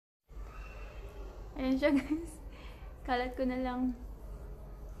Ayan siya guys. Kalat ko na lang.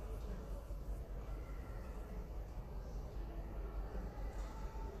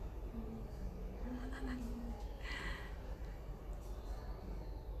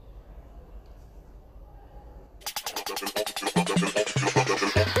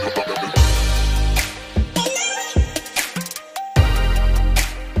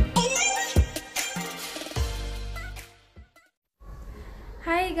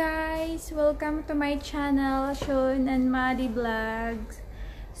 Hi guys! Welcome to my channel, Shaun&Maddy Vlogs.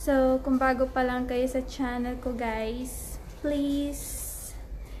 So, kung bago pa lang kayo sa channel ko guys, please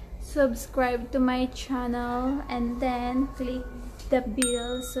subscribe to my channel and then click the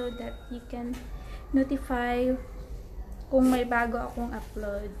bell so that you can notify kung may bago akong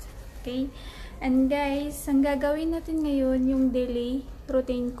upload. Okay? And guys, ang gagawin natin ngayon yung daily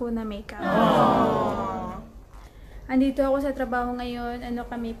routine ko na makeup. Andito ako sa trabaho ngayon,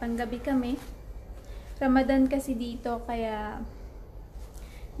 panggabi kami. Ramadan kasi dito, kaya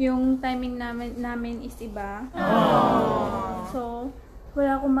yung timing namin is iba. So,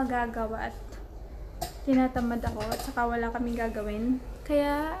 wala akong magagawa at tinatamad ako at saka wala kaming gagawin.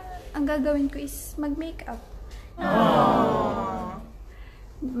 Kaya, ang gagawin ko is mag-makeup.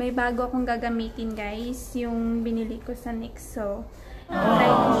 May bago akong gagamitin guys, yung binili ko sa NYX. So,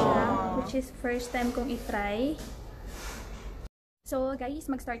 try ko siya, which is first time kong i-try. So guys,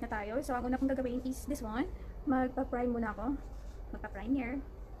 mag-start na tayo. So ang una kong gagawin is this one. Magpa-prime muna ako. Magpa-primer.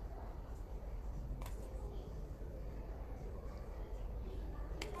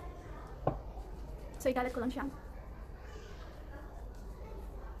 So ikalat ko lang siya.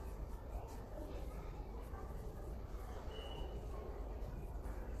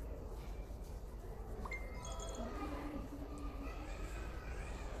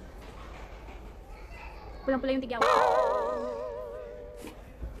 Pulang-pula yung tigyaw.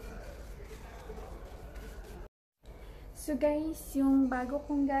 So guys, yung bago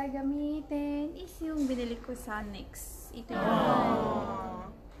kong gagamitin is yung binili ko sa NYX. Ito yun.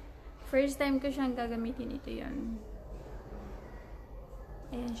 First time ko siyang gagamitin. Ito yun.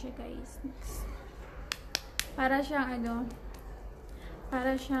 Ayan siya guys. NYX. Para siyang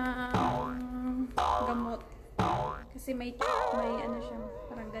para siyang gamot. Kasi may siya,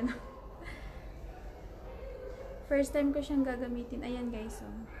 parang gano'n. First time ko siyang gagamitin. Ayan guys,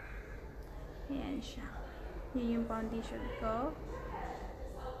 oh. Ayan siya. Yun yung foundation ko.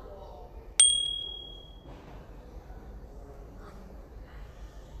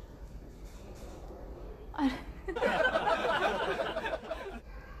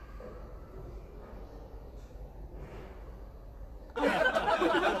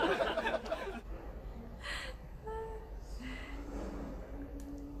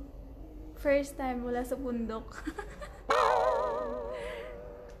 First time mula sa bundok.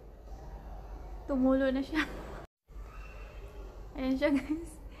 Tumulo na siya. Ayan siya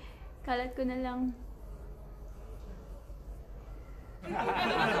guys. Kalat ko na lang.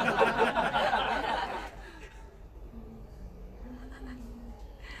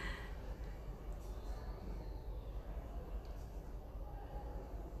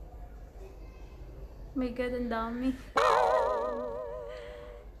 My God, ang dami.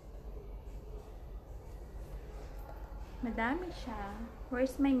 Madami siya.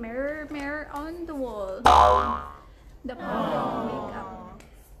 Where's my mirror? Mirror on the wall. The product makeup.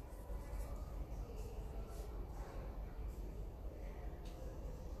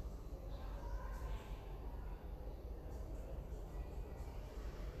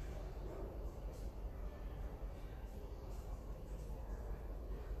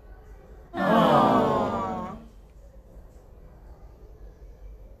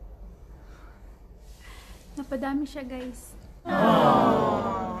 Napadami siya guys.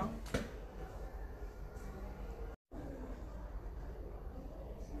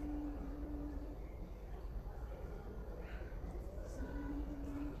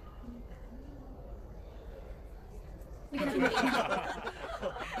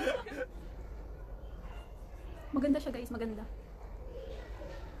 Maganda siya guys, maganda.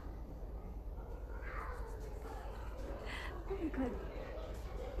 Oh my God.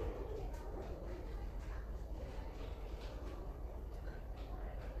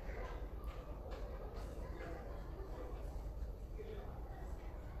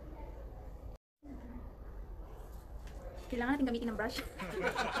 Kailangan natin gamitin ng brush.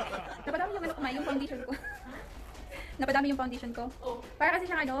 Napadami yung yung foundation ko. Napadami yung foundation ko. Oh. Para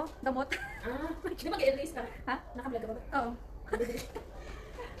kasi siyang gamot. Di ba mag-erase ka? Ha? Nakablog ka ba? Oo.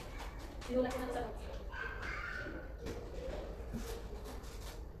 Sinulat ko na sa notes.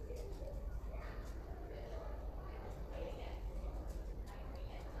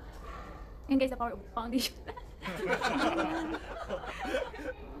 Yan guys, the power of foundation.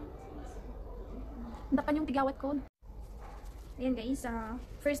 Dapan yung tigawat ko. Ayan guys,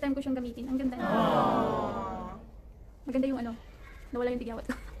 first time ko siyang gamitin. Ang ganda niya. Maganda yung ano, nawala yung tigawat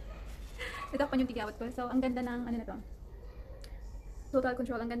ko. Natapan yung tigawat ko. So, ang ganda ng ano na to. Total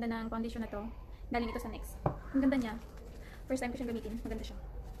control. Ang ganda ng foundation na to. Galing ito sa NYX. Ang ganda niya. First time ko siyang gamitin. Maganda siya.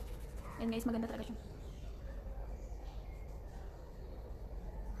 Ayan guys, maganda talaga siya.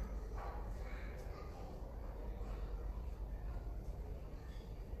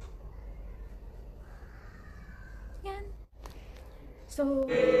 Yan. So,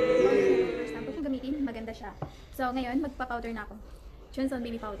 first time ko siyang gamitin. Maganda siya. So, ngayon, magpa-powder na ako. Johnson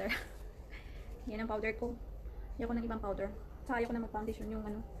Baby Powder. Yan ang powder ko. Ayoko ng ibang powder. Saka ayoko na mag-foundation yung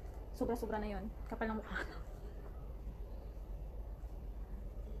ano. Sobra-sobra na yon. Kapal ng mukha.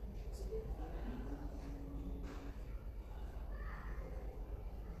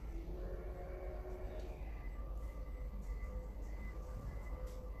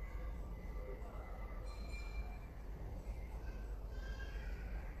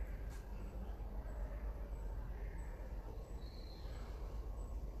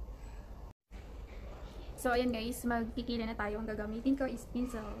 So, ayan guys, magkikila na tayo. Ang gagamitin ko is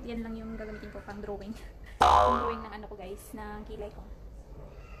pencil. Yan lang yung gagamitin ko pang drawing. Pang drawing ng ano ko guys, ng kilay ko.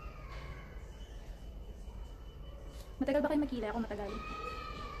 Matagal ba kayo magkilay? Ako matagal.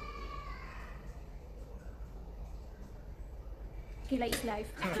 Kilay is life.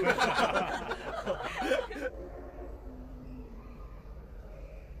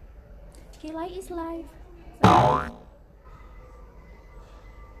 Kilay is life.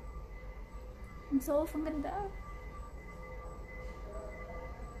 Ang soft, ang ganda.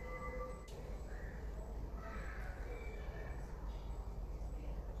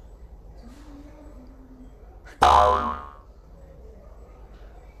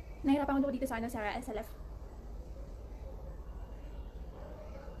 Nahirapan ko dito sa ano, sa left.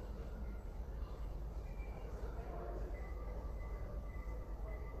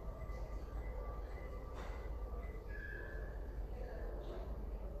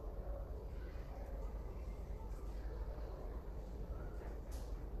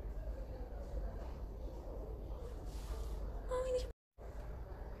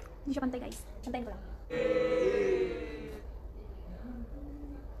 Hindi siya pantay guys. Pantayin ko lang.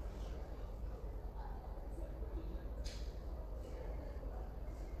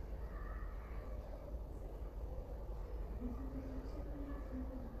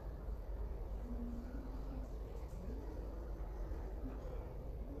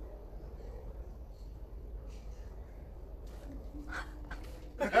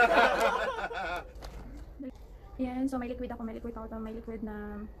 Ayan, so may liquid ako, may liquid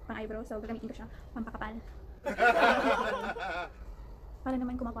na pang eyebrow, so gagamitin ko siya, pampakapal. Para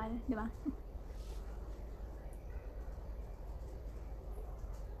naman kumapal, di ba?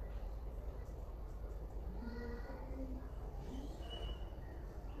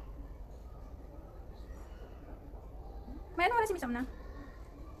 May ano oras si Miss Amna?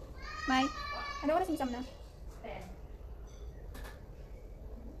 May? Ano oras si Miss Amna?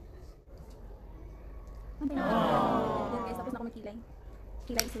 10. Yan guys, tapos na ako magkilay.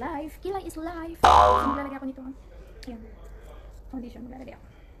 Kilay is life. Kilay is life. So, maglalagay ako nito. Ayan. Foundation, maglalagay ako.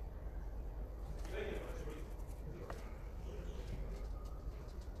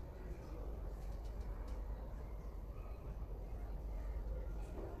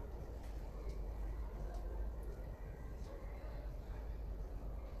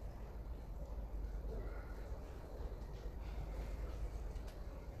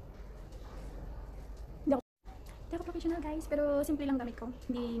 Hindi ako professional guys, pero simple lang gamit ko.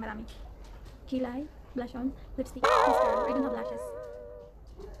 Hindi marami. Kilay, blush on, lipstick, mascara. I don't have lashes.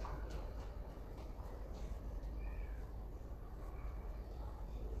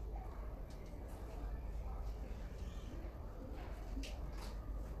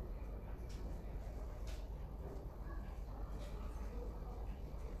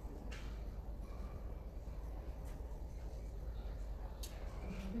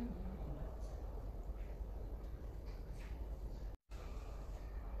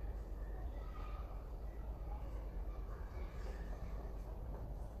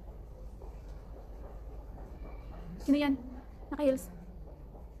 Sino yan? Naka-heels.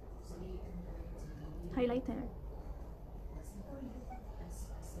 Highlighter.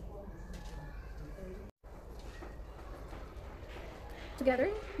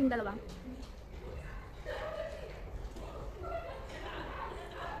 Together, yung dalawa.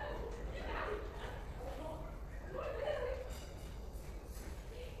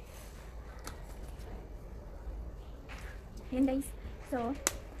 Ayan guys. So,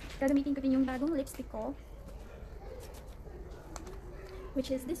 Gagamitin ko din yung bagong lipstick ko. Which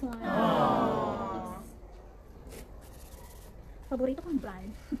is this one. Paborito kong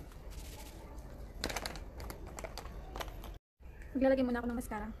brand. Maglalagay muna ako ng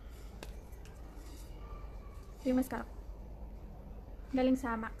mascara. Ito yung mascara. Galing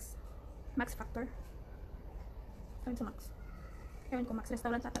sa Max. Max Factor. Galing sa Max. Ewan ko, Max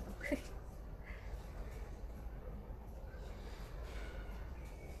Restaurant ata to.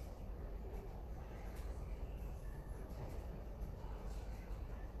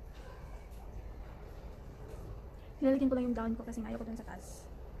 Nilalagyan ko lang yung down ko kasi ayaw ko dun sa taas.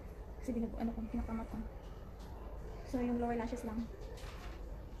 Kasi pinakamot ko. So, yung lower lashes lang.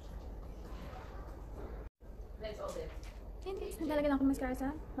 Let's all this. Ayan guys, naglalagyan ako ng mascara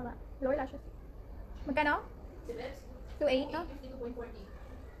sa baba. Lower lashes. Magkano? Si Bebs? 2.8, no? 52.40.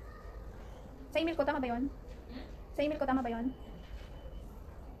 Sa email ko, tama ba yun? Sa email ko, tama ba yun?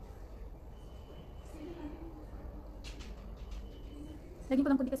 Lagyan ko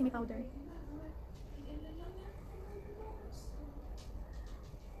lang kunti kasi may powder.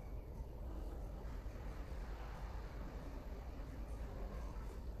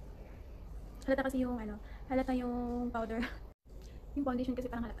 Halata kasi yung halata yung powder. Yung foundation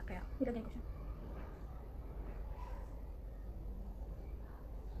kasi parang halata, kaya nilagyan ko siya.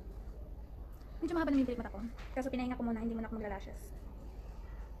 Medyo mahaba na yung mata ko. Kaso pinahinga ko muna, hindi muna ako magla-lashes.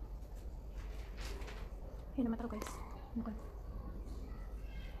 Ayun ang mata ko guys. Mukha.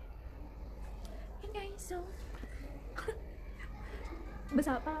 Ayun guys, so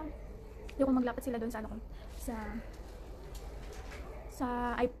basa pa. Hindi ko maglapat sila doon sa ko.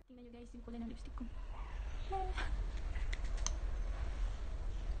 Ay, tingnan nyo guys yung kulay ng lipstick ko.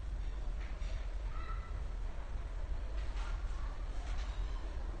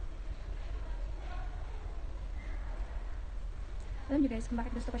 Alam nyo guys kung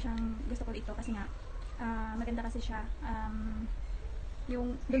bakit gusto ko ito kasi nga maganda kasi siya.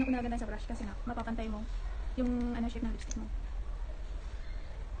 Yung doon ako nagaganda sa brush kasi nga mapapantay mo yung shape ng lipstick mo.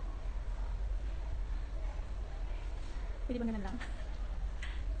 Pwede ba ganun lang?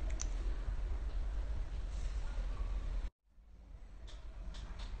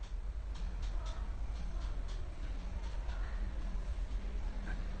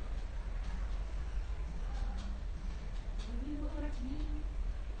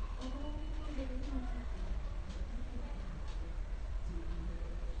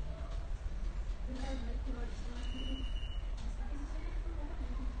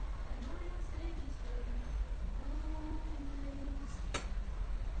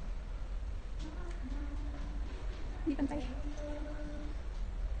 Hindi pantay.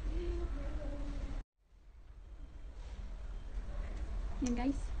 Yan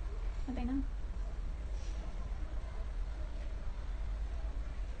guys. Pantay na.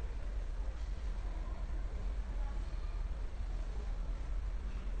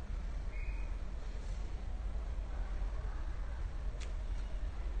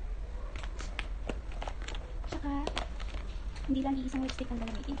 Tsaka, hindi lang iisang lipstick ang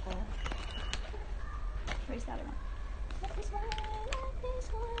gagamitin ko. First dollar na. Not this one, not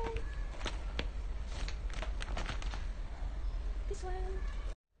this one. This one.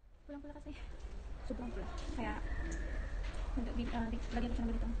 Pulang-pula kasi. Sobrang pula. Kaya, lagyan ko siya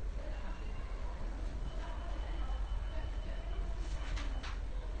ng ganito.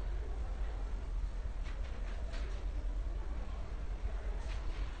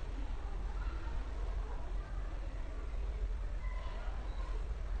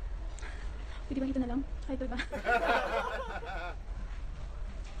 Pwede ba ito na lang? Kahit ba?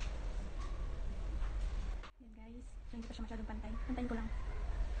 Yan guys. So, hindi pa siya masyadong pantay. Pantayin ko lang.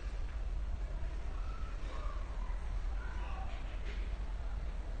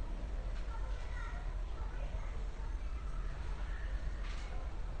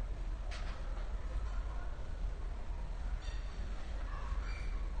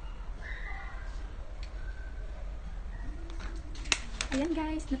 Ayan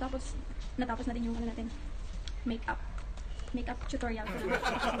guys, natapos na din yung natin, makeup tutorial ko lang.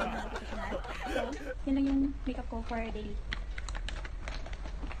 So, yan lang yung makeup ko for daily.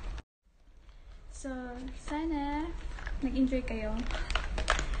 So, sana nag-enjoy kayo.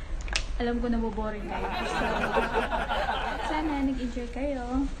 Alam ko naboboring kayo. So, sana nag-enjoy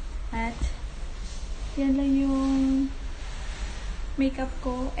kayo. At yan lang yung makeup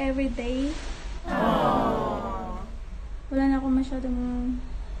ko everyday. Wala na akong masyadong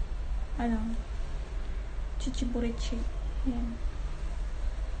chichiburichi. Ayan.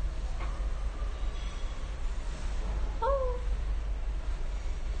 Oh!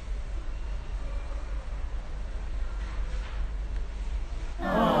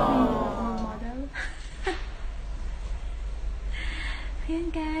 Ayan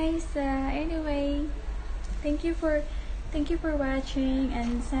guys, anyway, thank you for watching,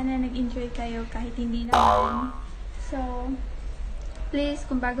 and sana nag-enjoy kayo kahit hindi naman. So, please,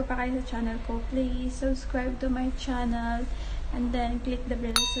 kung bago pa kayo sa channel ko, please subscribe to my channel and then click the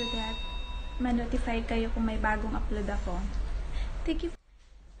bell so that ma-notify kayo kung may bagong upload ako. Thank you.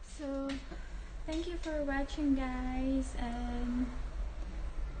 So, thank you for watching, guys, and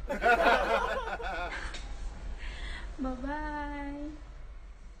bye-bye.